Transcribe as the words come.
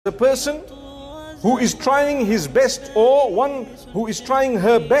The person who is trying his best, or one who is trying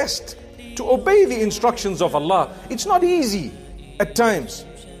her best to obey the instructions of Allah. It's not easy at times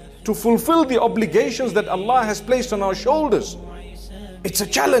to fulfill the obligations that Allah has placed on our shoulders. It's a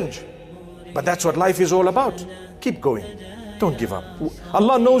challenge, but that's what life is all about. Keep going, don't give up.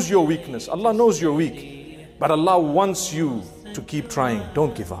 Allah knows your weakness, Allah knows you're weak, but Allah wants you to keep trying.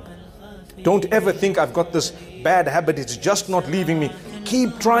 Don't give up. Don't ever think I've got this bad habit, it's just not leaving me.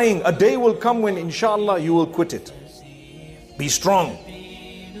 Keep trying. A day will come when inshallah you will quit it. Be strong.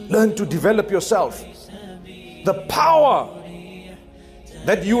 Learn to develop yourself. The power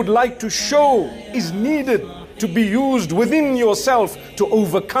that you would like to show is needed to be used within yourself to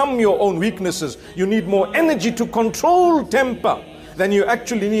overcome your own weaknesses. You need more energy to control temper than you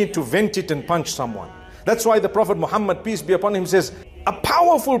actually need to vent it and punch someone. That's why the Prophet Muhammad, peace be upon him, says, a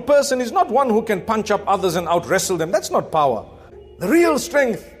powerful person is not one who can punch up others and out wrestle them. That's not power. The real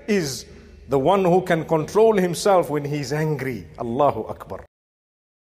strength is the one who can control himself when he's angry. Allahu Akbar.